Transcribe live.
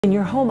In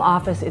your home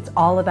office, it's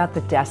all about the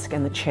desk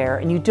and the chair,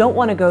 and you don't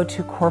want to go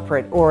too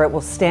corporate or it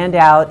will stand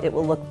out, it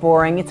will look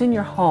boring. It's in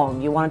your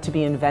home. You want it to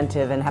be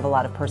inventive and have a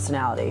lot of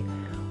personality.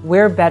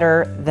 Where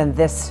better than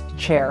this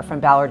chair from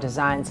Ballard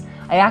Designs?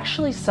 I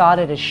actually saw it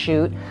at a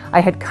shoot. I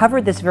had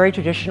covered this very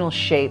traditional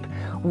shape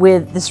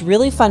with this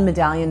really fun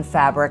medallion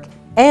fabric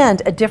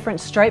and a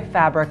different stripe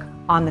fabric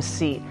on the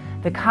seat.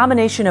 The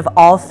combination of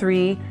all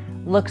three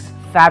looks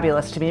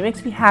fabulous to me. It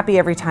makes me happy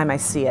every time I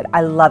see it.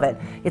 I love it.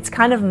 It's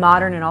kind of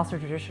modern and also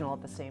traditional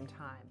at the same time.